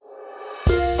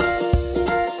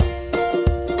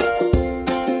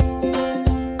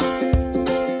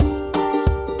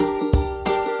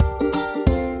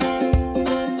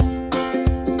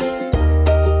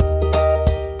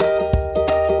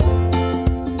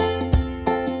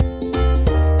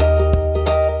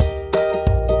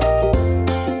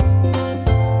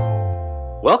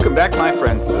Welcome back, my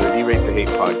friends, to the Derate the Hate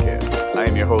podcast. I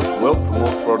am your host, Wilt from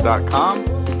WiltPro.com,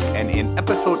 and in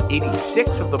episode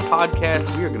 86 of the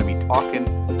podcast, we are going to be talking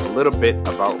a little bit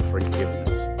about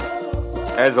forgiveness.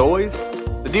 As always,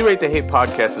 the Derate the Hate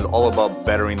podcast is all about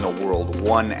bettering the world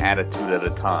one attitude at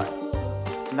a time.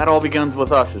 And that all begins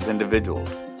with us as individuals,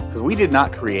 because we did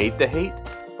not create the hate,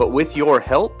 but with your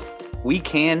help, we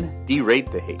can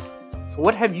derate the hate. So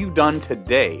what have you done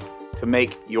today to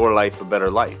make your life a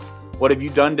better life? What have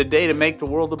you done today to make the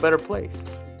world a better place?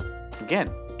 Again,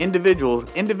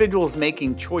 individuals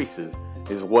making choices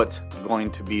is what's going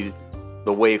to be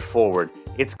the way forward.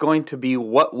 It's going to be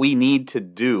what we need to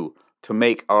do to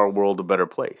make our world a better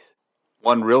place.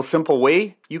 One real simple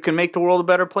way you can make the world a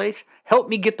better place: help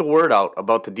me get the word out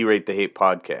about the Derate the Hate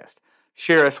podcast.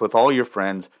 Share us with all your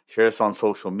friends. Share us on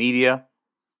social media.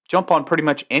 Jump on pretty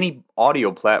much any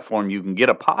audio platform you can get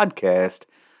a podcast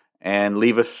and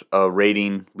leave us a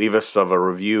rating, leave us a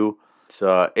review.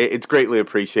 It's greatly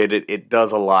appreciated. It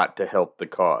does a lot to help the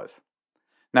cause.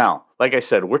 Now, like I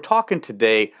said, we're talking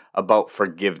today about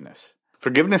forgiveness.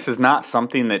 Forgiveness is not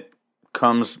something that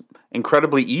comes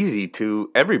incredibly easy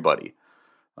to everybody.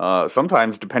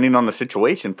 Sometimes, depending on the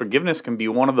situation, forgiveness can be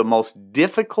one of the most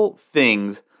difficult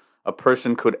things a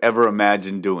person could ever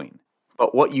imagine doing.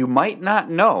 But what you might not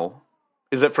know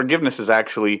is that forgiveness is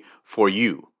actually for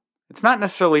you. It's not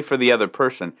necessarily for the other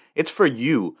person. It's for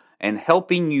you and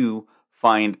helping you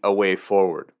find a way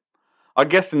forward. Our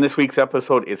guest in this week's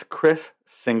episode is Chris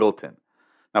Singleton.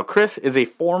 Now, Chris is a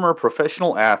former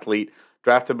professional athlete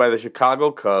drafted by the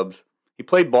Chicago Cubs. He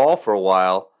played ball for a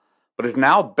while, but is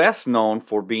now best known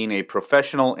for being a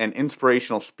professional and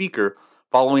inspirational speaker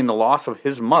following the loss of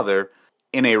his mother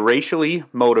in a racially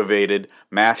motivated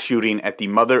mass shooting at the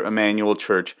Mother Emanuel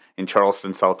Church in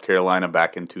Charleston, South Carolina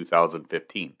back in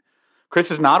 2015. Chris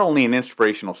is not only an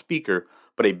inspirational speaker,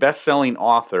 but a best-selling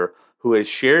author who has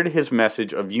shared his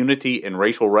message of unity and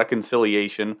racial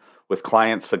reconciliation with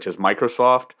clients such as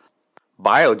Microsoft,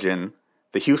 Biogen,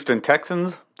 the Houston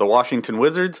Texans, the Washington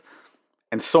Wizards,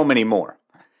 and so many more.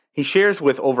 He shares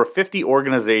with over 50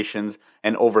 organizations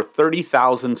and over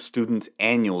 30,000 students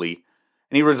annually,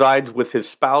 and he resides with his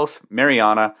spouse,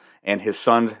 Mariana, and his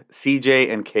sons,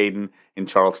 CJ and Caden, in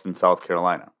Charleston, South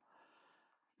Carolina.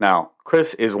 Now,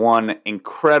 Chris is one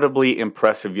incredibly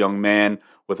impressive young man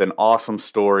with an awesome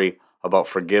story about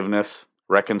forgiveness,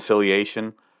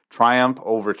 reconciliation, triumph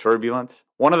over turbulence.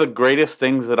 One of the greatest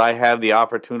things that I have the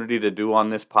opportunity to do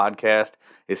on this podcast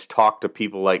is talk to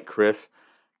people like Chris,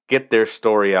 get their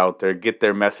story out there, get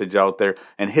their message out there,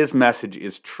 and his message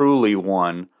is truly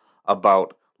one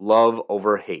about love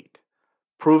over hate,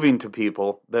 proving to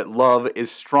people that love is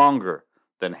stronger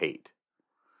than hate.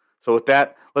 So with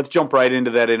that, let's jump right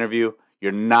into that interview.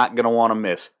 You're not going to want to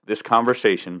miss this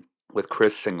conversation with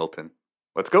Chris Singleton.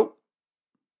 Let's go.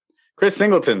 Chris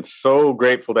Singleton, so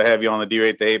grateful to have you on the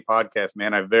Derate the Hate podcast,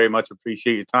 man. I very much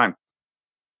appreciate your time.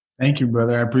 Thank you,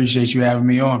 brother. I appreciate you having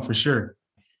me on for sure.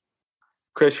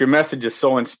 Chris, your message is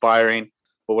so inspiring.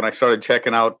 But when I started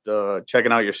checking out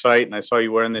your site and I saw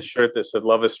you wearing this shirt that said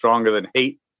 "Love is stronger than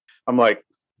hate," I'm like,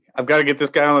 I've got to get this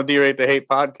guy on the Derate the Hate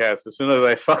podcast. As soon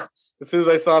as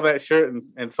I saw that shirt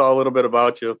and saw a little bit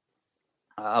about you,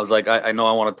 I was like, I know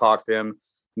I want to talk to him.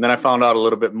 And then I found out a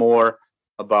little bit more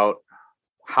about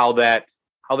how that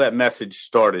message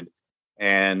started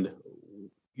and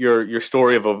your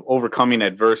story of overcoming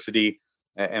adversity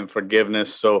and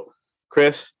forgiveness. So,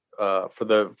 Chris, for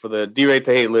the Derate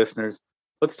the Hate listeners,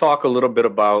 let's talk a little bit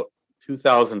about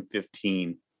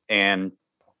 2015 and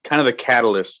kind of the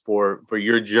catalyst for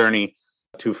your journey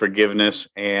to forgiveness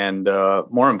and,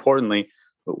 more importantly,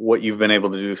 what you've been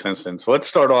able to do since then. So let's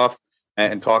start off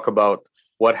and talk about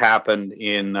what happened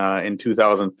in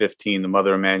 2015, the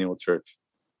Mother Emanuel Church.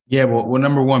 Yeah, well,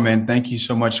 number one, man, thank you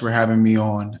so much for having me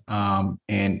on.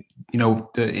 And,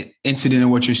 the incident of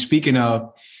what you're speaking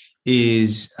of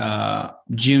is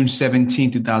June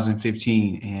 17,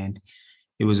 2015. And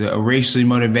it was a racially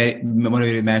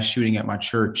motivated mass shooting at my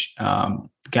church. A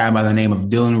guy by the name of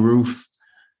Dylan Roof,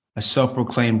 a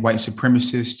self-proclaimed white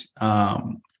supremacist,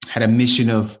 had a mission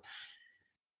of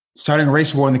starting a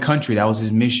race war in the country. That was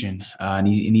his mission. And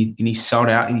he sought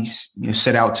out, and he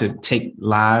set out to take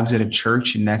lives at a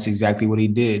church. And that's exactly what he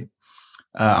did.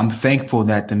 I'm thankful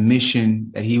that the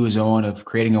mission that he was on of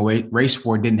creating a race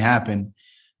war didn't happen.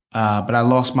 But I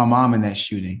lost my mom in that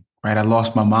shooting, right? I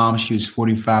lost my mom. She was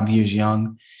 45 years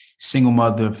young, single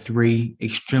mother of 3,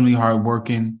 extremely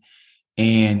hardworking.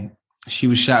 And she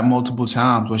was shot multiple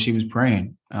times while she was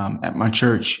praying at my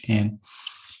church. And,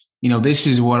 this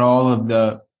is what all of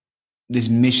this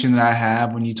mission that I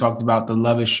have when you talked about the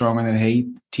love is stronger than hate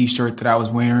T-shirt that I was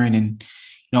wearing. And,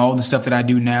 all the stuff that I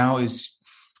do now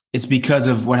it's because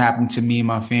of what happened to me and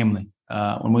my family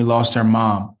when we lost our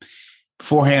mom.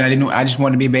 Beforehand, I just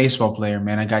wanted to be a baseball player,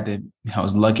 man. I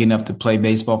was lucky enough to play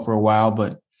baseball for a while,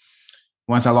 but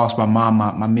once I lost my mom,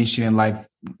 my mission in life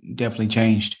definitely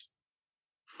changed.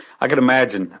 I can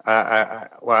imagine.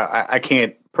 I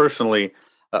can't personally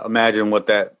imagine what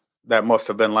that must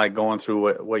have been like going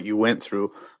through what you went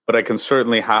through, but I can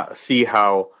certainly see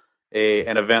how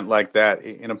an event like that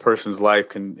in a person's life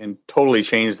can totally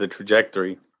change the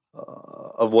trajectory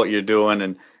of what you're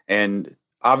doing, and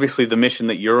obviously the mission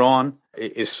that you're on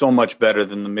is so much better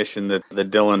than the mission that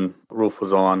Dylann Roof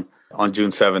was on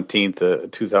June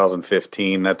 17th,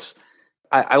 2015.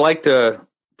 I like to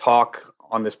talk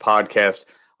on this podcast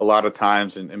a lot of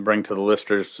times and bring to the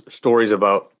listeners stories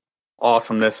about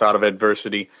awesomeness out of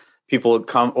adversity, people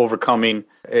overcoming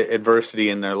adversity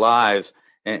in their lives.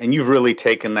 And you've really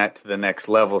taken that to the next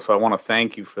level. So I want to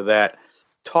thank you for that.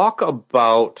 Talk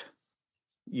about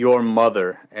your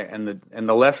mother and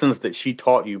the lessons that she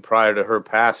taught you prior to her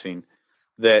passing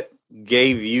that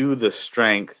gave you the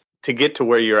strength to get to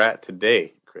where you're at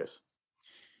today, Chris.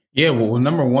 Yeah, well,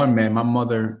 number one, man, my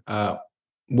mother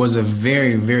was a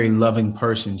very, very loving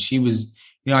person. She was,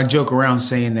 I joke around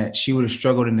saying that she would have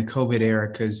struggled in the COVID era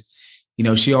because,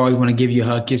 she always want to give you a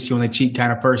hug, kiss you on the cheek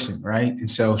kind of person, right?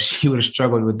 And so she would have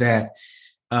struggled with that.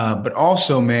 But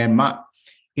also, man,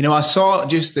 I saw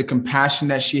just the compassion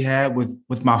that she had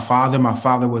with my father. My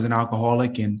father was an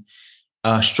alcoholic and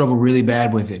struggled really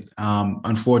bad with it,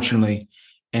 unfortunately.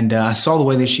 And I saw the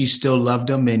way that she still loved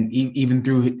him, and even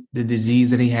through the disease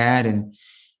that he had. And,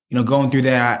 going through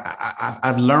that,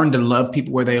 I've learned to love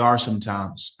people where they are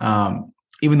sometimes,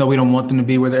 even though we don't want them to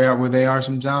be where they are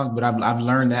sometimes. But I've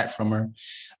learned that from her.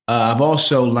 I've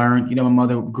also learned, my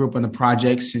mother grew up in the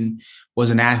projects and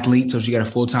was an athlete. So she got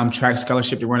a full-time track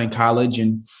scholarship to run in college.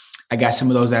 And I got some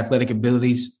of those athletic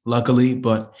abilities, luckily.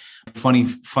 But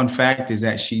fun fact is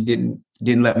that she didn't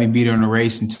let me beat her in a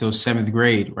race until 7th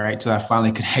grade, right? Till I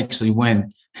finally could actually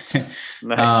win. Nice.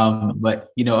 But,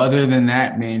 other than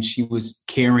that, man, she was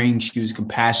caring. She was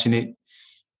compassionate.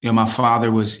 My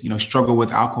father was, struggled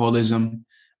with alcoholism,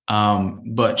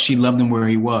 but she loved him where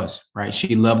he was, right?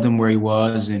 She loved him where he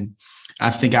was. And I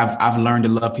think I've learned to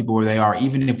love people where they are,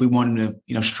 even if we want them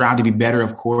to, strive to be better,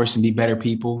 of course, and be better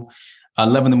people,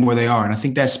 loving them where they are. And I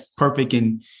think that's perfect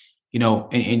in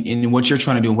what you're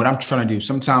trying to do and what I'm trying to do.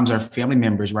 Sometimes our family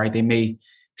members, right, they may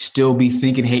still be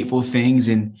thinking hateful things,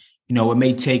 and, it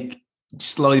may take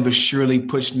slowly but surely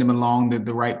pushing them along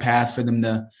the right path for them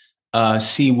to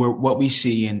see what we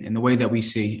see and the way that we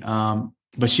see.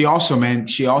 But she also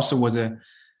was a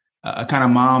kind of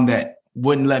mom that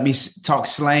wouldn't let me talk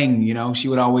slang. She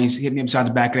would always hit me upside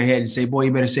the back of the head and say, "Boy,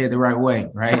 you better say it the right way."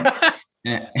 Right.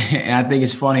 And I think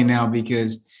it's funny now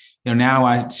because, now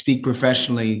I speak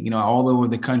professionally, all over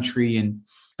the country, and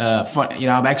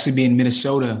I'll actually be in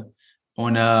Minnesota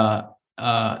on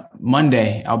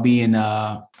Monday. I'll be in,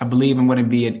 I believe I'm going to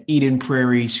be at Eden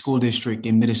Prairie School District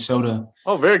in Minnesota.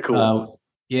 Oh, very cool.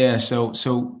 Yeah. So,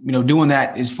 doing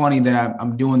that is funny that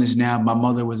I'm doing this now. My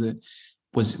mother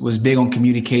was big on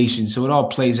communication. So it all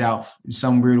plays out in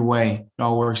some weird way. It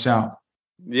all works out.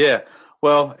 Yeah.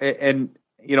 Well, and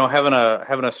having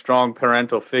a strong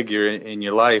parental figure in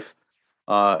your life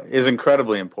is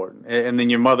incredibly important. And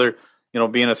then your mother,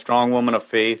 being a strong woman of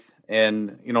faith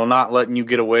and, not letting you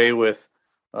get away with,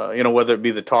 whether it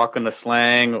be the talk and the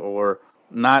slang or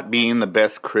not being the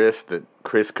best Chris that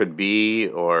Chris could be,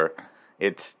 or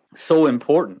it's so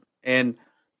important. And,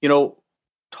 let's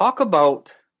talk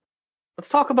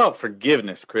about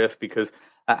forgiveness, Chris, because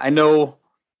I know,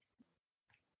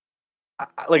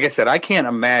 like I said, I can't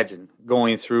imagine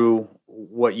going through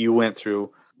what you went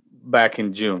through back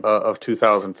in June of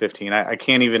 2015. I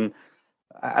can't even,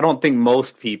 I don't think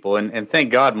most people, and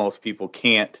thank God most people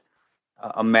can't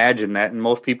imagine that, and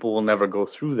most people will never go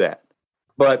through that.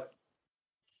 But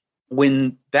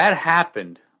when that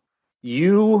happened,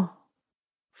 you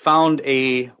found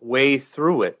a way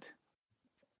through it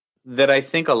that I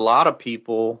think a lot of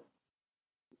people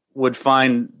would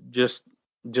find just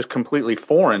completely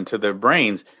foreign to their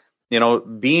brains,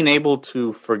 being able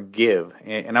to forgive.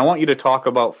 And I want you to talk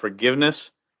about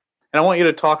forgiveness, and I want you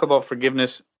to talk about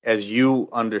forgiveness as you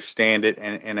understand it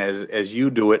and as you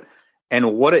do it,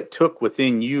 and what it took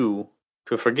within you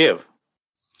to forgive.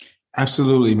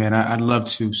 Absolutely, man. I'd love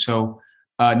to. So,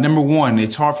 number one,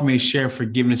 it's hard for me to share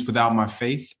forgiveness without my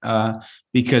faith,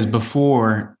 because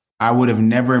before I would have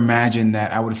never imagined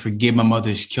that I would forgive my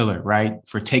mother's killer, right?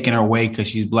 For taking her away because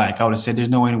she's Black. I would have said, "There's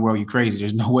no way in the world, you're crazy.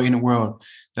 There's no way in the world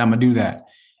that I'm going to do that."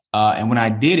 And when I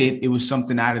did it, it was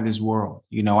something out of this world.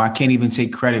 You know, I can't even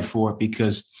take credit for it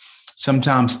because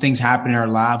sometimes things happen in our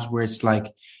lives where it's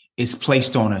like it's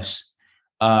placed on us.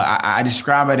 I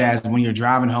describe it as when you're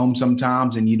driving home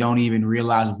sometimes and you don't even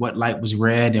realize what light was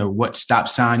red or what stop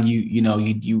sign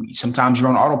you sometimes you're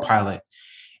on autopilot.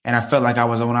 And I felt like I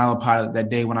was on autopilot that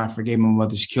day when I forgave my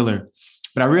mother's killer.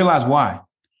 But I realized why.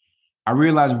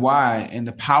 And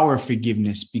the power of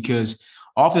forgiveness, because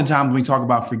oftentimes when we talk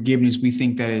about forgiveness, we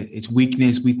think that it's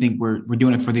weakness. We think we're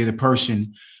doing it for the other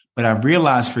person. But I've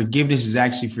realized forgiveness is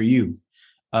actually for you.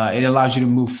 It allows you to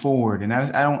move forward. And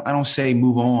I don't say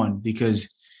move on because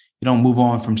you don't move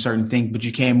on from certain things, but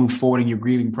you can move forward in your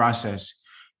grieving process.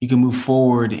 You can move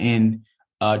forward in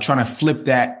trying to flip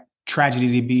that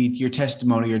tragedy to be your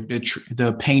testimony or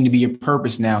the pain to be your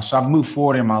purpose now. So I've moved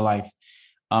forward in my life.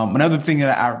 Another thing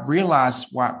that I realized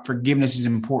why forgiveness is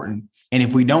important. And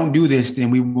if we don't do this, then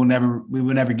we will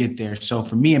never get there. So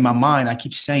for me, in my mind, I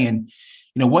keep saying,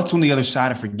 what's on the other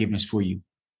side of forgiveness for you?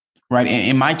 Right. And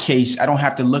in my case, I don't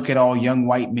have to look at all young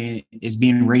white men as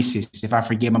being racist if I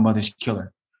forgive my mother's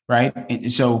killer. Right.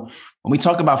 And so when we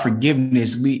talk about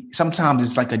forgiveness, sometimes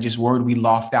it's like a just word we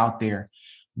loft out there.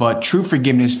 But true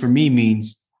forgiveness for me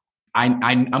means I'm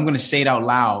going to say it out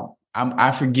loud.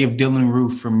 I forgive Dylan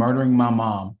Roof for murdering my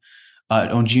mom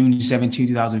on June 17,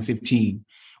 2015.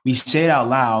 We say it out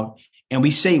loud and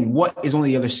we say what is on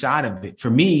the other side of it. For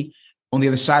me, on the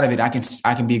other side of it, I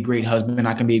can be a great husband.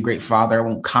 I can be a great father. I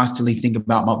won't constantly think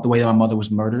about the way that my mother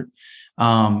was murdered.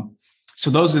 So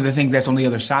those are the things that's on the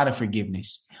other side of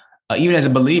forgiveness. Even as a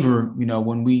believer,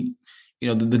 when we,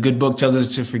 the good book tells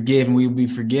us to forgive and we will be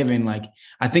forgiven. Like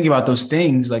I think about those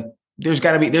things, like there's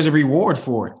a reward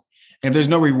for it. And if there's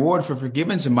no reward for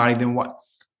forgiving somebody, then what,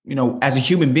 as a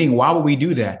human being, why would we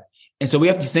do that? And so we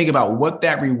have to think about what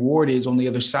that reward is on the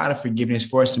other side of forgiveness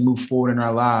for us to move forward in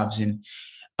our lives. And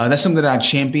that's something that I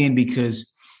champion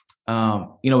because, a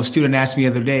student asked me the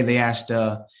other day, they asked,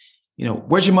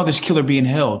 where's your mother's killer being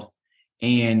held?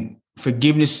 And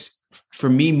forgiveness for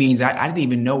me means I didn't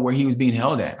even know where he was being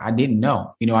held at. I didn't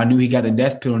know, I knew he got the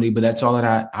death penalty, but that's all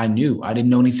that I knew. I didn't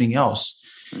know anything else.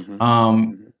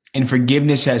 Mm-hmm. And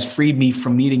forgiveness has freed me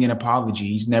from needing an apology.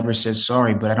 He's never said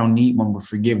sorry, but I don't need one with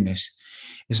forgiveness.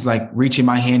 It's like reaching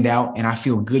my hand out and I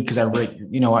feel good because I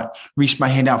reached my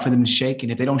hand out for them to shake.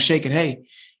 And if they don't shake it, hey,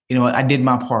 I did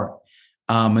my part.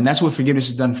 And that's what forgiveness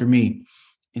has done for me.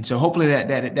 And so hopefully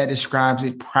that describes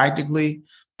it practically,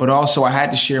 but also I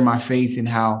had to share my faith in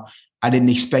how I didn't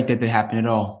expect that to happen at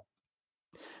all.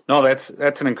 No, that's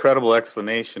an incredible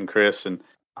explanation, Chris. And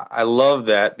I love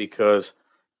that because,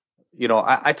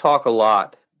 I talk a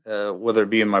lot, whether it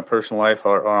be in my personal life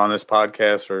or on this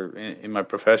podcast or in my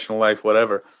professional life,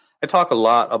 whatever. I talk a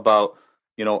lot about,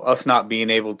 us not being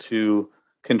able to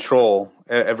control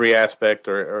every aspect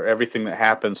or everything that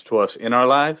happens to us in our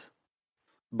lives,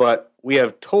 but we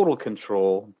have total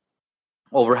control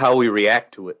over how we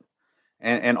react to it.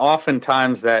 And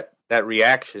oftentimes that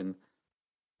reaction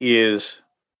is,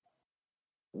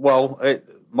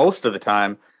 most of the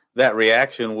time, that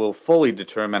reaction will fully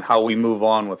determine how we move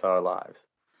on with our lives.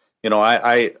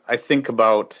 I think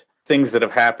about things that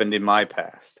have happened in my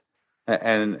past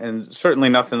and certainly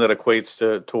nothing that equates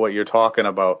to what you're talking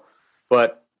about.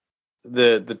 But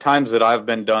the times that I've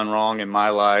been done wrong in my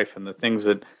life and the things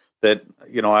that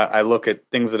I look at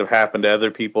things that have happened to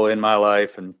other people in my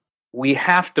life, and we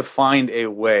have to find a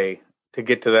way to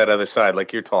get to that other side,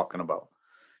 like you're talking about.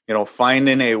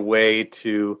 Finding a way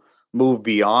to move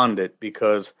beyond it,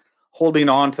 because holding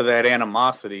on to that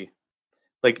animosity,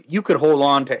 like you could hold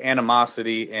on to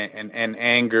animosity and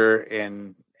anger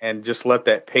and just let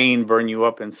that pain burn you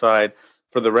up inside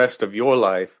for the rest of your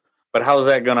life. But how's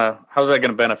that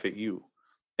gonna benefit you?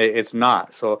 It's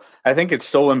not. So I think it's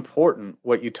so important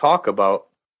what you talk about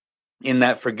in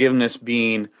that forgiveness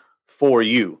being for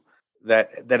you,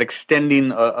 that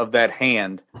extending of that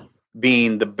hand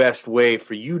being the best way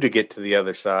for you to get to the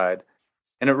other side.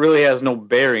 And it really has no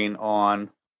bearing on,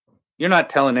 you're not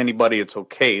telling anybody it's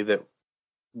okay that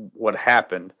what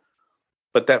happened,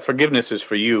 but that forgiveness is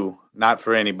for you, not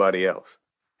for anybody else.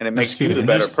 And it makes you the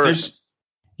better person.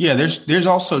 There's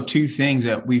also two things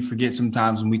that we forget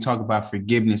sometimes when we talk about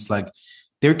forgiveness. Like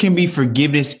there can be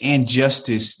forgiveness and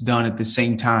justice done at the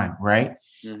same time, right?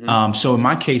 Mm-hmm. So in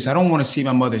my case, I don't want to see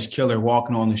my mother's killer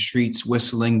walking on the streets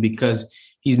whistling because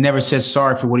he's never said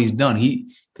sorry for what he's done.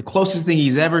 The closest thing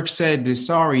he's ever said to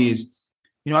sorry is,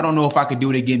 I don't know if I could do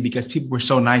it again because people were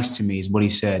so nice to me, is what he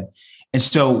said. And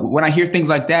so when I hear things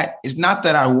like that, it's not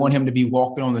that I want him to be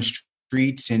walking on the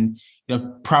streets and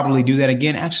probably do that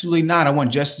again? Absolutely not. I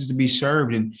want justice to be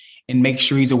served and make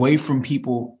sure he's away from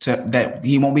people that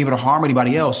he won't be able to harm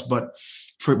anybody else. But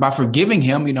by forgiving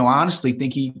him, I honestly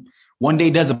think he one day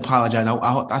does apologize.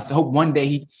 I hope one day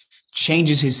he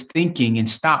changes his thinking and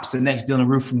stops the next Dylann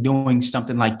Roof from doing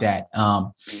something like that.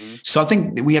 So I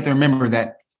think that we have to remember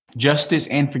that justice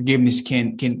and forgiveness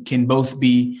can both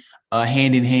be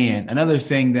hand in hand. Another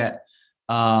thing that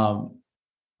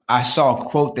I saw a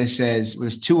quote that says,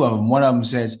 there's two of them. One of them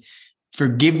says,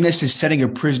 forgiveness is setting a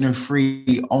prisoner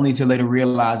free only to later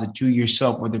realize that you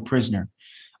yourself were the prisoner,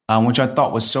 which I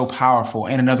thought was so powerful.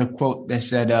 And another quote that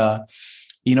said,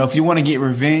 if you want to get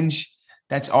revenge,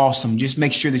 that's awesome. Just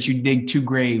make sure that you dig 2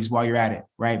 graves while you're at it,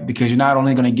 right? Because you're not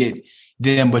only going to get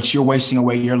them, but you're wasting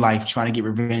away your life trying to get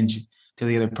revenge to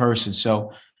the other person.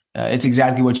 So it's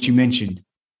exactly what you mentioned.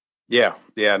 Yeah.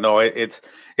 No, it's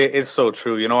so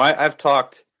true. I've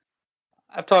talked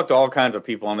to all kinds of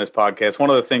people on this podcast. One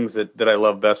of the things that I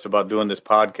love best about doing this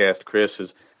podcast, Chris,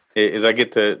 is I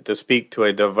get to speak to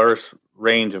a diverse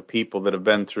range of people that have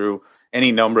been through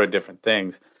any number of different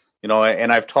things. And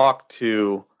I've talked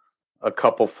to a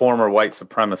couple former white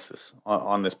supremacists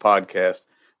on this podcast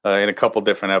in a couple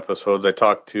different episodes. I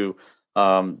talked to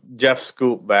Jeff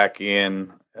Scoop back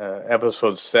in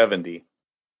episode 70,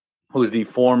 who's the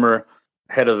former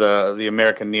head of the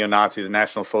American neo-Nazis, the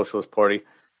National Socialist Party.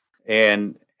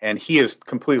 And he has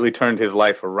completely turned his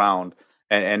life around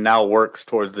and now works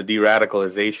towards the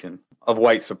de-radicalization of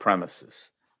white supremacists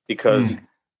because,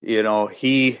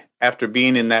 he, after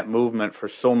being in that movement for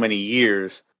so many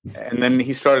years, and then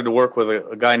he started to work with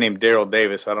a guy named Daryl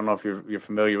Davis. I don't know if you're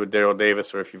familiar with Daryl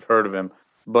Davis or if you've heard of him,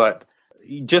 but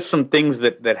just some things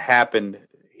that happened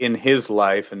in his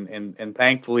life, and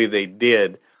thankfully they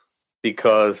did,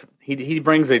 because he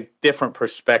brings a different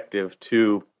perspective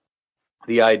to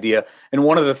the idea. And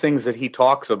one of the things that he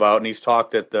talks about, and he's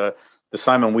talked at the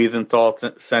Simon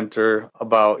Wiesenthal Center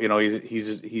about,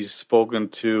 he's spoken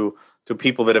to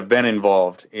people that have been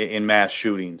involved in mass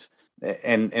shootings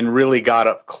and really got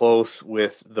up close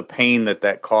with the pain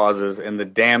that causes and the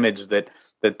damage that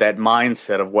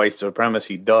mindset of white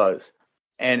supremacy does.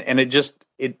 And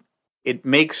it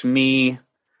makes me,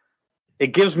 it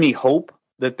gives me hope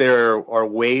that there are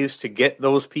ways to get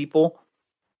those people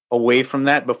away from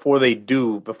that before they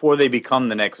become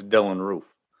the next Dylann Roof.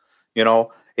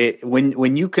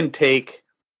 When you can take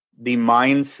the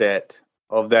mindset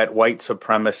of that white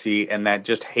supremacy and that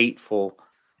just hateful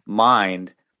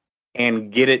mind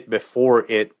and get it before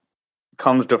it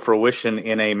comes to fruition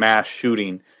in a mass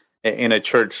shooting in a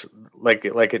church like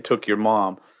it took your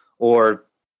mom, or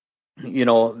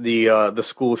the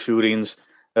school shootings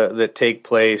that take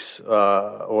place,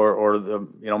 or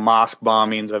the mosque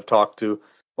bombings. I've talked to.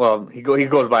 Well, he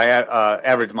goes by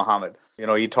Average Muhammad.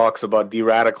 He talks about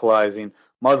de-radicalizing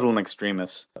Muslim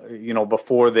extremists.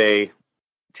 Before they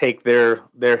take their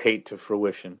hate to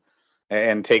fruition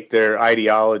and take their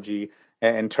ideology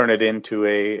and turn it into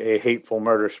a hateful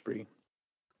murder spree.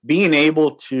 Being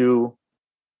able to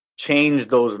change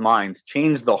those minds,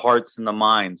 change the hearts and the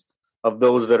minds of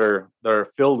those that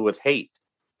are filled with hate,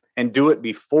 and do it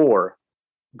before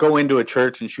go into a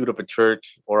church and shoot up a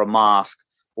church or a mosque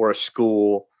or a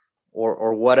school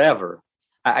or whatever.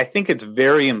 I think it's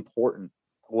very important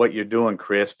what you're doing,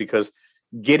 Chris, because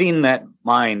getting that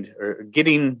mind, or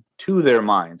getting to their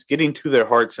minds, getting to their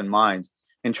hearts and minds,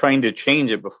 and trying to change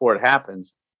it before it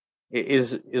happens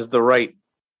is the right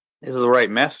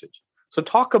message. So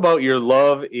talk about your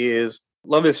love is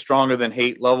stronger than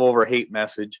hate, love over hate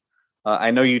message.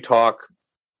 I know you talk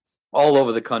all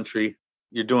over the country.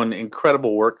 You're doing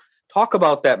incredible work. Talk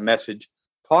about that message.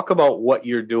 Talk about what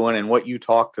you're doing and what you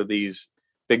talk to these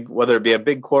big, whether it be a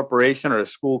big corporation or a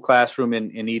school classroom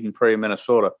in Eden Prairie,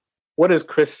 Minnesota. What is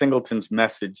Chris Singleton's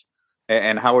message,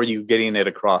 and how are you getting it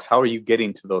across? How are you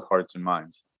getting to those hearts and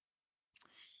minds?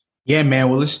 Yeah, man.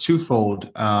 Well, it's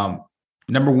twofold.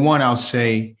 Number one, I'll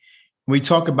say, when we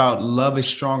talk about love is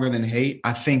stronger than hate,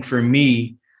 I think for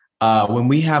me, when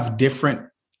we have different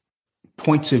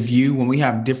points of view, when we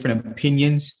have different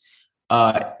opinions,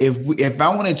 if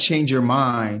I want to change your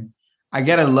mind, I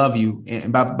gotta love you.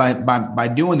 And by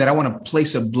doing that, I want to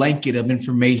place a blanket of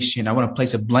information. I want to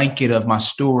place a blanket of my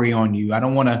story on you. I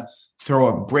don't want to throw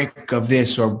a brick of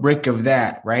this or a brick of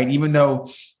that, right? Even though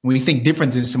when we think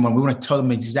different than someone, we want to tell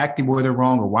them exactly where they're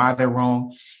wrong or why they're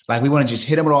wrong. Like we want to just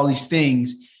hit them with all these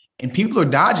things, and people are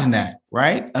dodging that,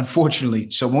 right? Unfortunately.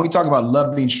 So when we talk about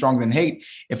love being stronger than hate,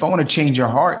 if I want to change your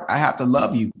heart, I have to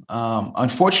love you.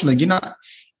 Unfortunately, you're not,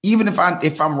 even if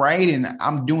I'm right and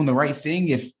I'm doing the right thing,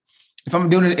 if I'm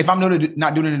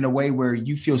not doing it in a way where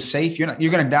you feel safe, you're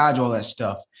going to dodge all that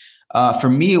stuff. For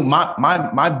me,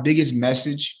 my biggest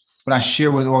message when I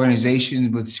share with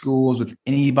organizations, with schools, with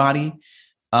anybody,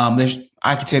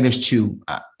 I could say there's two.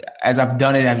 As I've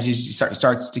done it, I've just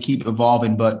starts to keep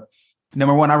evolving. But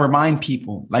number one, I remind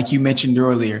people, like you mentioned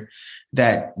earlier,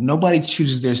 that nobody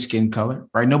chooses their skin color,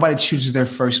 right? Nobody chooses their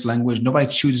first language. Nobody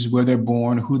chooses where they're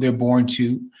born, who they're born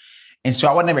to. And so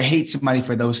I would never hate somebody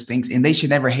for those things. And they should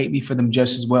never hate me for them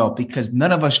just as well, because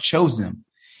none of us chose them.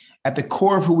 At the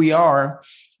core of who we are,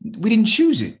 we didn't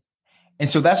choose it. And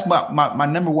so that's my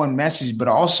number one message. But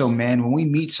also, man, when we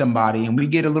meet somebody and we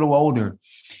get a little older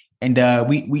and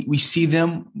we see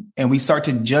them and we start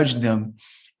to judge them,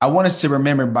 I want us to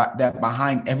remember that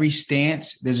behind every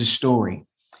stance, there's a story.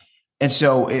 And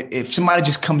so if somebody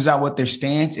just comes out with their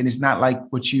stance and it's not like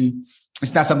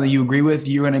it's not something you agree with,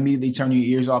 you're going to immediately turn your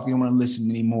ears off. You don't want to listen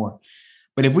anymore.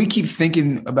 But if we keep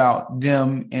thinking about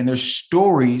them and their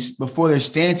stories before their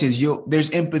stances, there's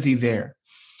empathy there.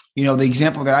 You know, the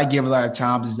example that I give a lot of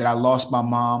times is that I lost my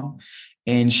mom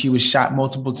and she was shot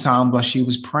multiple times while she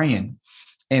was praying.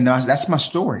 And that's my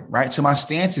story, right? So my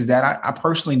stance is that I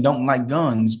personally don't like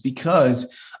guns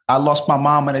because I lost my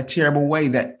mom in a terrible way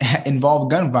that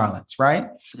involved gun violence, right?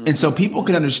 Mm-hmm. And so people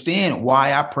can understand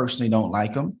why I personally don't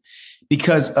like them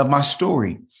because of my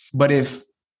story. But if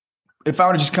I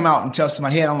were to just come out and tell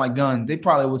somebody, hey, I don't like guns, they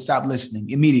probably would stop listening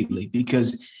immediately,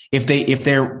 because if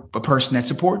they're a person that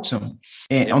supports them.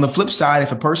 And on the flip side,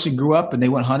 if a person grew up and they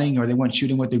went hunting or they went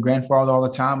shooting with their grandfather all the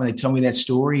time and they tell me that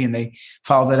story and they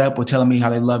follow that up with telling me how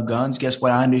they love guns, guess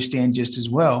what? I understand just as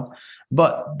well.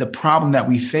 But the problem that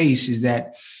we face is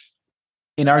that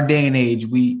in our day and age,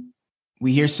 we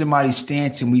hear somebody's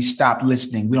stance and we stop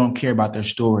listening. We don't care about their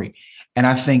story. And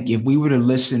I think if we were to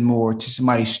listen more to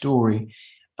somebody's story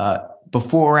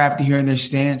before or after hearing their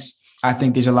stance, I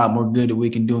think there's a lot more good that we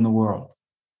can do in the world.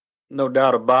 No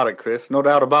doubt about it, Chris. No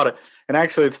doubt about it. And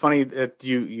actually, it's funny that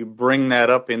you bring that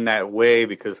up in that way,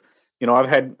 because, you know, I've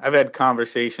had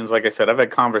conversations. Like I said, I've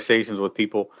had conversations with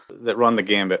people that run the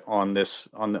gambit on this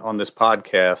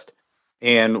podcast.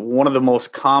 And one of the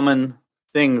most common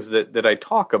things that I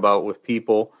talk about with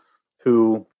people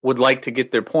who would like to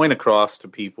get their point across to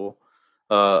people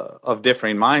of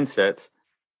differing mindsets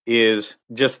is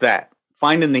just that,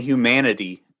 finding the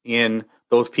humanity in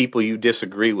those people you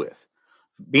disagree with.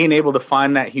 Being able to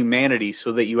find that humanity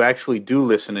so that you actually do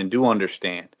listen and do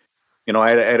understand. You know,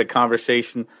 I had a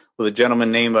conversation with a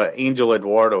gentleman named Angel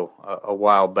Eduardo a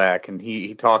while back, and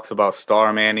he talks about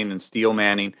star manning and steel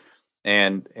manning,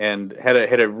 and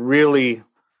had a really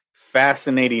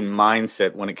fascinating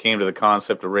mindset when it came to the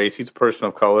concept of race. He's a person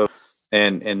of color,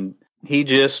 and he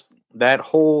just, that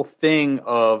whole thing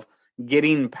of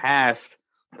getting past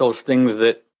those things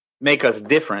that make us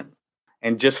different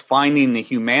and just finding the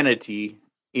humanity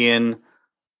in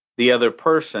the other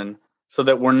person, so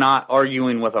that we're not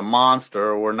arguing with a monster,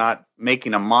 or we're not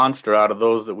making a monster out of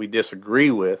those that we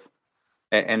disagree with,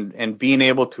 and being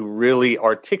able to really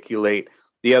articulate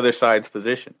the other side's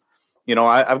position. You know,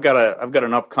 I've got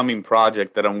an upcoming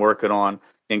project that I'm working on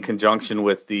in conjunction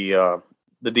with the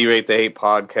Derate the Hate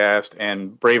podcast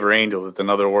and Braver Angels. It's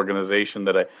another organization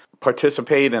that I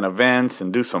participate in events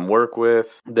and do some work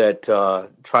with that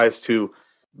tries to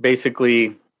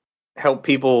basically help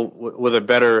people with a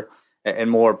better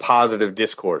and more positive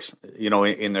discourse, you know,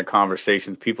 in their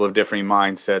conversations. People of differing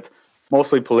mindsets,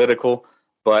 mostly political,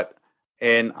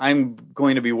 and I'm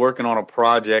going to be working on a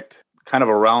project, kind of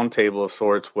a roundtable of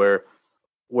sorts, where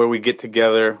we get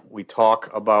together, we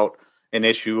talk about an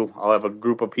issue. I'll have a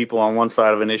group of people on one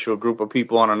side of an issue, a group of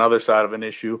people on another side of an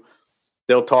issue.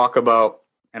 They'll talk about,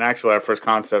 and actually our first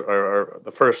concept, or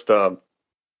the first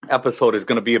episode is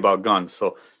going to be about guns.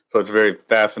 So it's very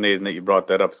fascinating that you brought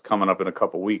that up. It's coming up in a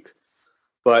couple weeks.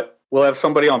 But we'll have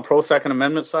somebody on pro-Second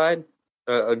Amendment side,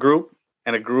 a group,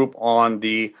 and a group on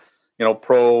the, you know,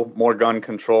 pro more gun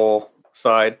control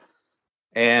side.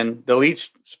 And they'll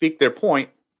each speak their point,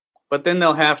 but then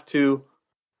they'll have to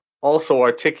also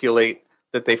articulate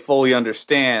that they fully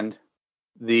understand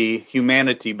the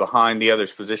humanity behind the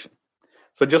other's position.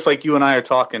 So just like you and I are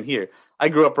talking here, I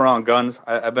grew up around guns.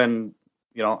 I've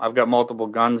got multiple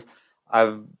guns.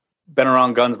 I've been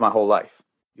around guns my whole life.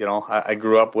 You know, I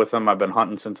grew up with them. I've been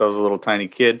hunting since I was a little tiny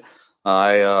kid.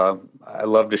 I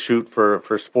love to shoot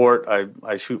for sport.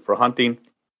 I shoot for hunting.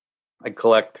 I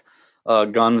collect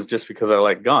guns just because I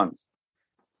like guns.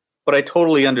 But I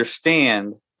totally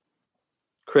understand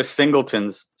Chris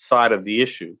Singleton's side of the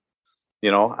issue.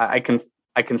 You know, I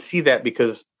can see that,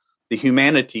 because the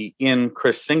humanity in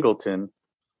Chris Singleton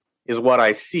is what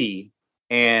I see,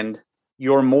 and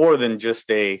you're more than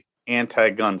just a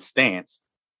anti-gun stance.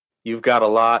 You've got a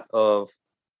lot of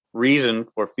reason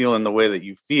for feeling the way that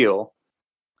you feel.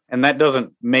 And that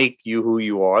doesn't make you who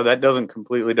you are. That doesn't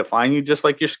completely define you, just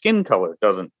like your skin color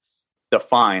doesn't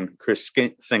define Chris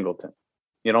Singleton.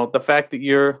 You know, the fact that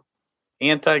you're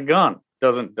anti-gun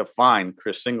doesn't define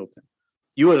Chris Singleton.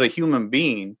 You as a human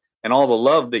being and all the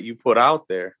love that you put out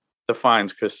there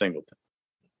defines Chris Singleton.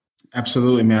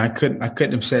 Absolutely, man. I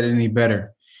couldn't have said it any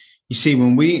better. You see,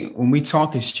 when we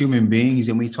talk as human beings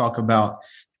and we talk about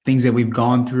things that we've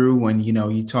gone through, when, you know,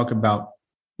 you talk about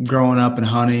growing up and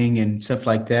hunting and stuff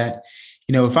like that,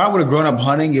 you know, if I would have grown up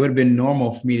hunting, it would have been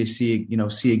normal for me to see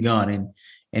a gun.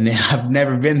 And I've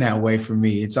never been that way for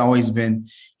me. It's always been,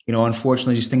 you know,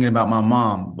 unfortunately, just thinking about my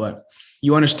mom. But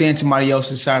you understand somebody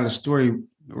else's side of the story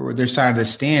or their side of the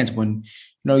stands when,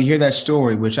 you know, you hear that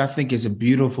story, which I think is a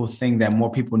beautiful thing that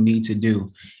more people need to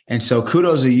do. And so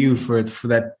kudos to you for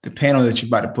the panel that you're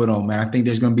about to put on, man. I think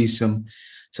there's going to be some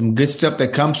good stuff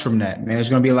that comes from that, man. There's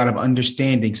going to be a lot of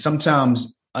understanding.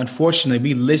 Sometimes, unfortunately,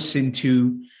 we listen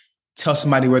to tell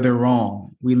somebody where they're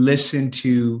wrong. We listen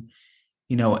to,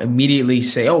 you know, immediately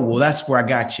say, oh, well, that's where I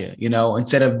got you, you know,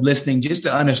 instead of listening just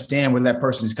to understand where that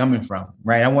person is coming from.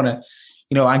 Right. I want to,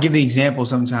 you know, I give the example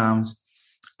sometimes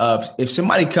of if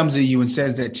somebody comes to you and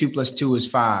says that 2 + 2 is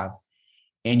 5,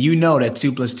 and you know that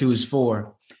 2 + 2 is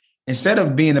 4, instead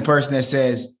of being the person that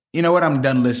says, you know what, I'm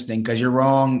done listening because you're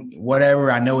wrong,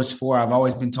 whatever, I know it's 4, I've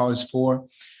always been taught it's 4.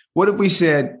 What if we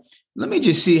said, let me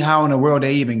just see how in the world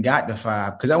they even got to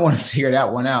 5, because I want to figure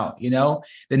that one out. You know,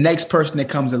 the next person that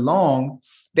comes along,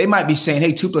 they might be saying,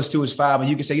 hey, 2 + 2 is 5. And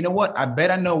you can say, you know what, I bet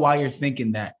I know why you're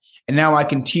thinking that. And now I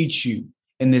can teach you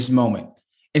in this moment.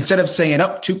 Instead of saying,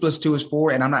 oh, 2 + 2 is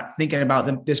 4, and I'm not thinking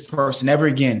about this person ever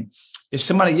again. There's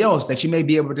somebody else that you may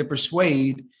be able to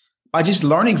persuade by just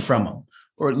learning from them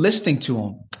or listening to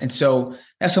them. And so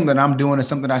that's something that I'm doing. It's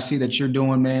something I see that you're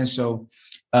doing, man. So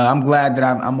I'm glad that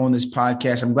I'm on this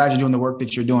podcast. I'm glad you're doing the work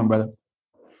that you're doing, brother.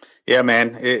 Yeah,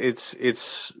 man. It's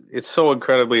so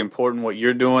incredibly important what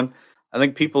you're doing. I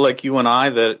think people like you and I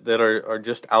that are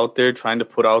just out there trying to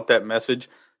put out that message,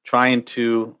 trying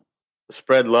to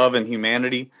spread love and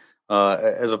humanity,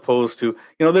 as opposed to,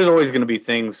 you know, there's always going to be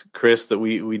things, Chris, that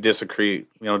we disagree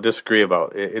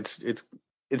about. It's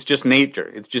just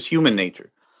nature. It's just human nature.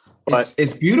 But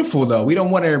it's beautiful though. We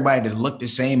don't want everybody to look the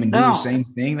same and do the same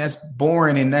thing. That's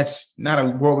boring, and that's not a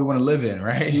world we want to live in,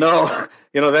 right? No,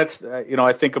 you know, that's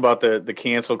I think about the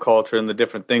cancel culture and the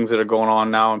different things that are going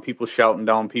on now, and people shouting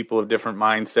down people of different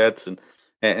mindsets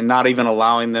and not even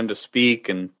allowing them to speak,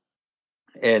 and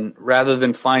rather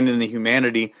than finding the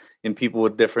humanity in people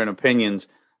with different opinions,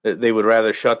 they would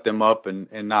rather shut them up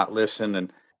and not listen.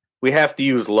 And we have to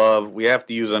use love. We have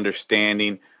to use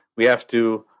understanding. We have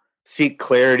to seek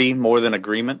clarity more than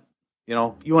agreement. You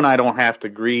know, you and I don't have to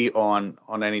agree on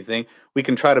anything. We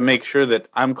can try to make sure that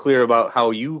I'm clear about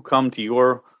how you come to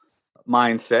your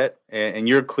mindset, and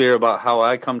you're clear about how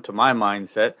I come to my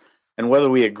mindset. And whether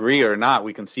we agree or not,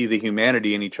 we can see the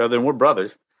humanity in each other, and we're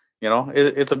brothers. You know,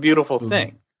 it's a beautiful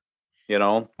thing. You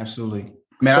know, absolutely,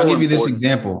 man. So I'll give you this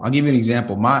example. I'll give you an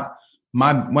example. One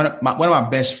of my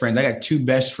best friends. I got 2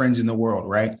 best friends in the world,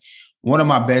 right? One of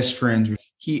my best friends,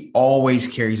 he always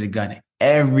carries a gun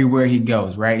everywhere he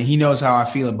goes, right? And he knows how I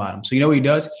feel about him. So you know what he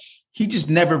does? He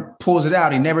just never pulls it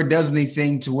out. He never does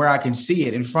anything to where I can see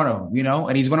it in front of him, you know?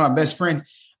 And he's one of my best friends.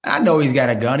 I know he's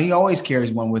got a gun. He always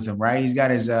carries one with him, right? He's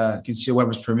got his concealed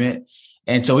weapons permit.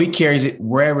 And so he carries it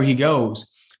wherever he goes.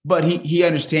 But he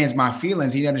understands my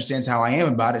feelings. He understands how I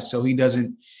am about it. So he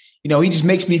doesn't, you know, he just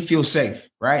makes me feel safe,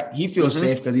 right? He feels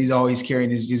safe because he's always carrying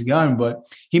his gun, but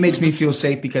he makes me feel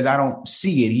safe because I don't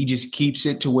see it. He just keeps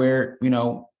it to where, you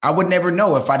know, I would never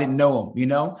know if I didn't know him, you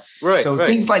know? Right. So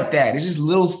things like that. It's just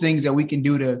little things that we can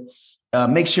do to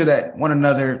make sure that one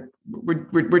another, we're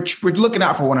looking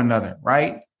out for one another,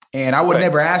 right? And I would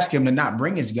never ask him to not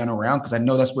bring his gun around because I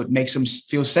know that's what makes him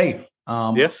feel safe.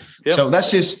 So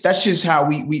that's just how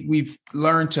we've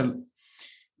learned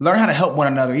how to help one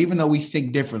another, even though we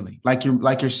think differently, like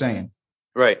you're saying.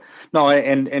 Right. No,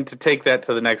 and to take that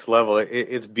to the next level,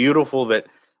 it's beautiful that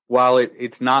while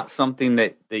it's not something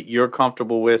that you're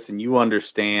comfortable with and you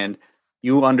understand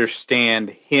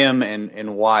him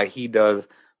and why he does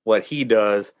what he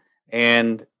does,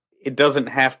 and it doesn't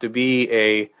have to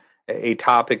be a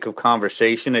topic of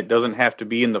conversation. It doesn't have to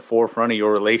be in the forefront of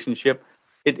your relationship.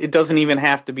 It doesn't even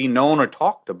have to be known or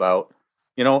talked about.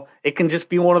 You know, it can just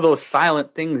be one of those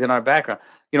silent things in our background.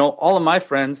 You know, all of my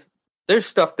friends, there's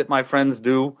stuff that my friends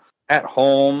do at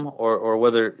home or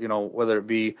whether it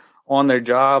be on their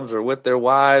jobs or with their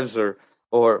wives or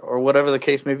whatever the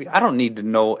case may be. I don't need to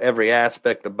know every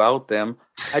aspect about them.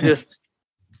 I just,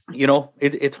 you know,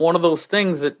 it's one of those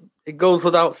things that it goes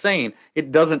without saying,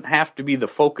 it doesn't have to be the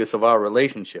focus of our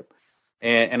relationship.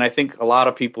 And I think a lot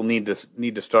of people need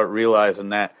to start realizing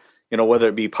that, whether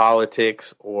it be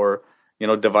politics or,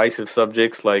 divisive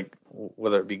subjects like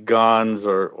whether it be guns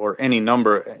or any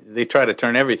number, they try to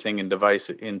turn everything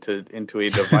into a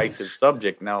divisive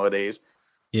subject nowadays.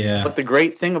 Yeah. But the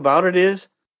great thing about it is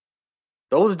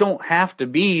those don't have to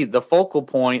be the focal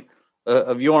point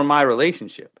of your and my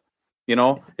relationship.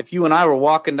 If you and I were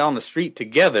walking down the street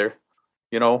together,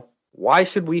 why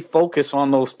should we focus on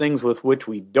those things with which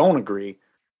we don't agree?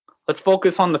 Let's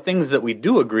focus on the things that we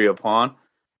do agree upon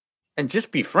and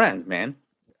just be friends, man.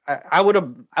 I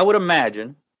would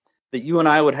imagine that you and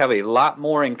I would have a lot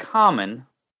more in common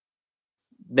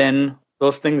than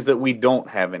those things that we don't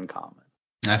have in common.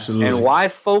 Absolutely. And why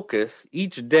focus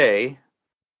each day,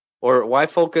 or why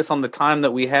focus on the time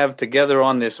that we have together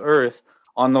on this earth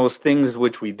on those things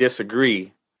which we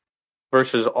disagree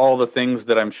versus all the things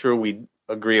that I'm sure we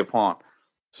agree upon?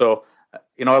 So,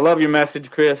 I love your message,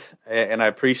 Chris, and I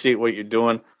appreciate what you're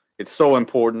doing. It's so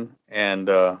important, and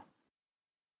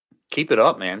keep it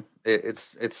up, man.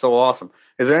 It's so awesome.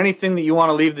 Is there anything that you want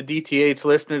to leave the DTH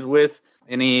listeners with?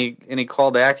 Any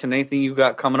call to action? Anything you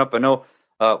got coming up? I know.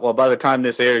 By the time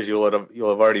this airs, you'll have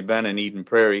already been in Eden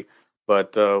Prairie,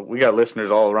 but we got listeners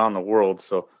all around the world.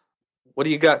 So, what do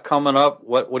you got coming up?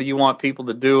 What do you want people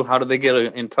to do? How do they get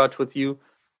in touch with you?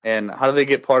 And how do they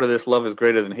get part of this Love is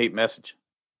Greater Than Hate message?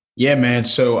 Yeah, man.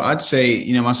 So I'd say,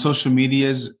 my social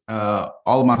medias, all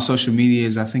of my social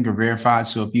medias, I think, are verified.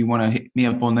 So if you want to hit me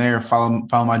up on there, follow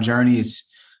my journey, it's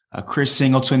Chris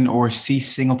Singleton or C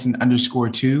Singleton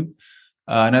 _2.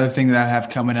 Another thing that I have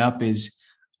coming up is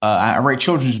I write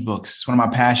children's books. It's one of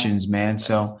my passions, man.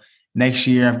 So next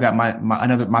year I've got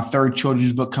my third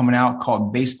children's book coming out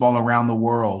called Baseball Around the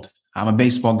World. I'm a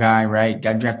baseball guy, right?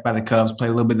 Got drafted by the Cubs, played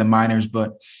a little bit in the minors,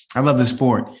 but I love the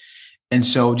sport. And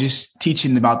so just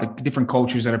teaching about the different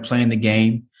cultures that are playing the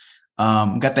game,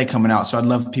 got that coming out. So I'd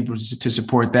love people to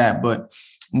support that. But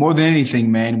more than anything,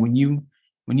 man, when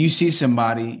you see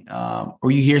somebody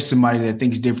or you hear somebody that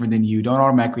thinks different than you, don't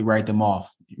automatically write them off.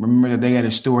 Remember that they got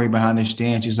a story behind their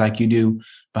stance just like you do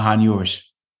behind yours.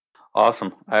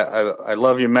 Awesome. I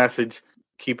love your message.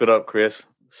 Keep it up, Chris.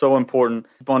 So important.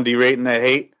 Keep on derating that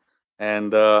hate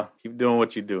and keep doing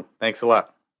what you do. Thanks a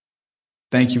lot.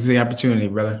 Thank you for the opportunity,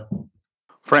 brother.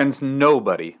 Friends,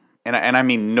 nobody, and I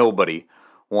mean nobody,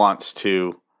 wants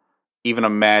to even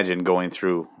imagine going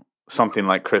through something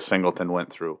like Chris Singleton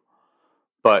went through.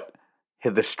 But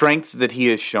the strength that he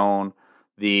has shown,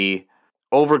 the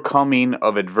overcoming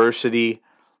of adversity,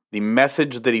 the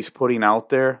message that he's putting out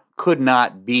there could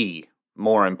not be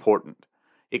more important.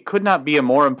 It could not be a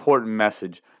more important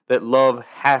message that love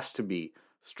has to be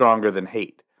stronger than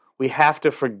hate. We have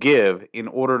to forgive in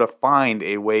order to find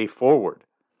a way forward.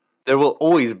 There will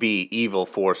always be evil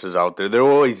forces out there. There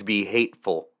will always be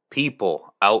hateful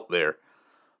people out there.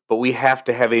 But we have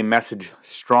to have a message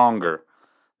stronger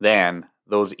than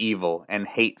those evil and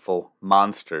hateful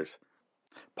monsters.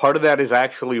 Part of that is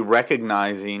actually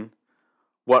recognizing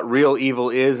what real evil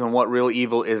is and what real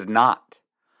evil is not.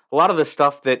 A lot of the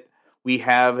stuff that we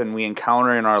have and we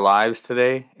encounter in our lives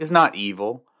today is not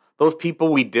evil. Those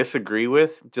people we disagree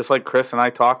with, just like Chris and I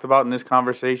talked about in this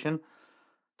conversation,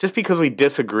 just because we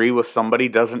disagree with somebody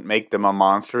doesn't make them a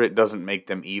monster. It doesn't make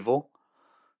them evil.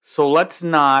 So let's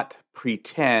not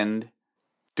pretend,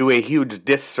 do a huge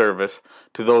disservice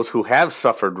to those who have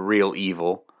suffered real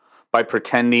evil by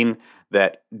pretending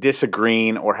that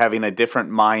disagreeing or having a different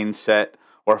mindset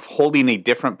or holding a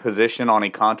different position on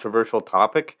a controversial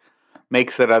topic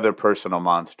makes that other person a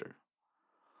monster.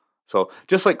 So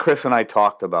just like Chris and I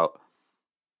talked about,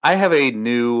 I have a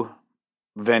new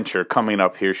venture coming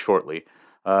up here shortly.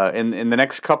 In the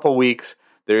next couple weeks,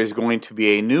 there is going to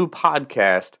be a new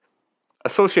podcast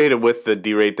associated with the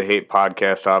Derate the Hate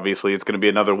podcast. Obviously, it's going to be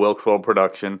another Wilkesboro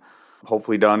production,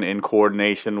 hopefully done in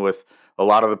coordination with a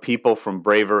lot of the people from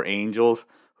Braver Angels,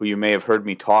 who you may have heard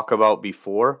me talk about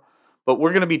before. But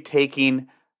we're going to be taking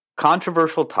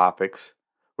controversial topics.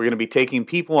 We're going to be taking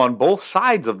people on both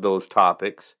sides of those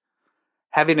topics,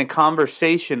 having a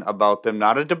conversation about them,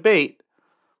 not a debate,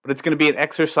 but it's going to be an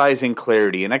exercise in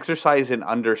clarity, an exercise in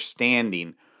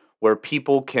understanding where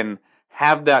people can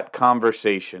have that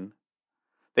conversation.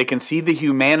 They can see the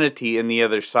humanity in the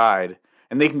other side,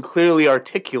 and they can clearly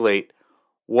articulate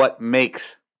what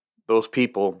makes those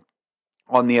people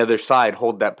on the other side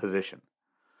hold that position.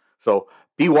 So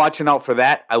be watching out for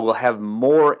that. I will have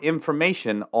more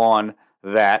information on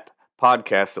that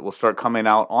podcast that will start coming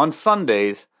out on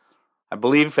Sundays. I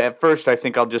believe at first I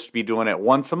think I'll just be doing it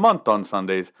once a month on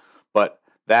Sundays, but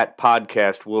that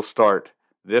podcast will start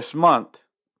this month,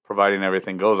 providing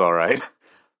everything goes all right.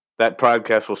 That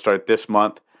podcast will start this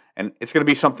month, and it's going to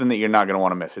be something that you're not going to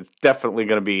want to miss. It's definitely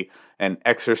going to be an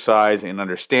exercise in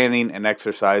understanding, an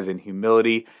exercise in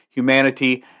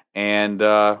humanity, and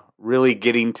really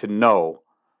getting to know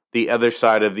the other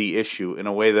side of the issue in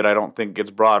a way that I don't think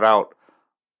gets brought out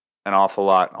an awful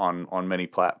lot on many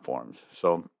platforms.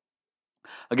 So,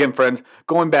 again, friends,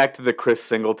 going back to the Chris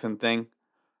Singleton thing,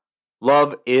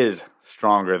 love is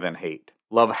stronger than hate.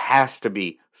 Love has to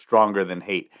be stronger than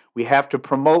hate. We have to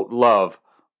promote love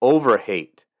over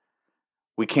hate.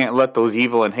 We can't let those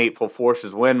evil and hateful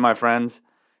forces win, my friends.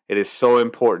 It is so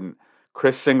important.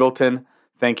 Chris Singleton,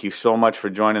 thank you so much for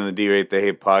joining the D-Rate the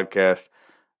Hate podcast.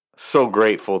 So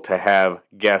grateful to have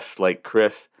guests like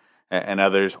Chris and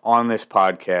others on this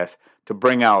podcast to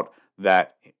bring out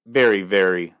that very,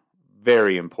 very,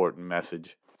 very important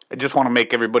message. I just want to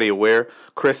make everybody aware,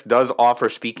 Chris does offer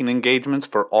speaking engagements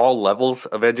for all levels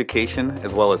of education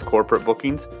as well as corporate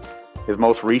bookings. His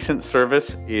most recent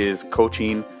service is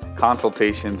coaching,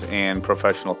 consultations, and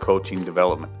professional coaching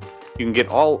development. You can get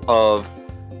all of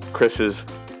Chris's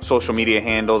social media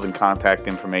handles and contact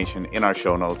information in our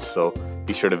show notes, so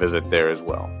be sure to visit there as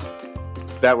well.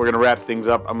 With that, we're going to wrap things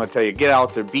up. I'm going to tell you, get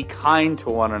out there, be kind to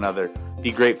one another,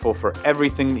 be grateful for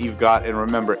everything that you've got, and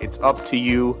remember, it's up to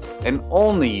you and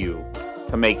only you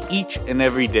to make each and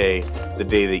every day the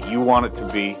day that you want it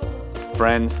to be.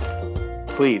 Friends,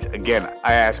 please, again,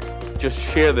 I ask, just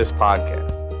share this podcast.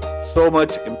 So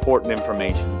much important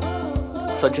information,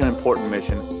 such an important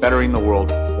mission, bettering the world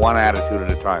one attitude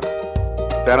at a time.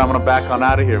 With that, I'm going to back on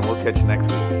out of here, and we'll catch you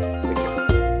next week.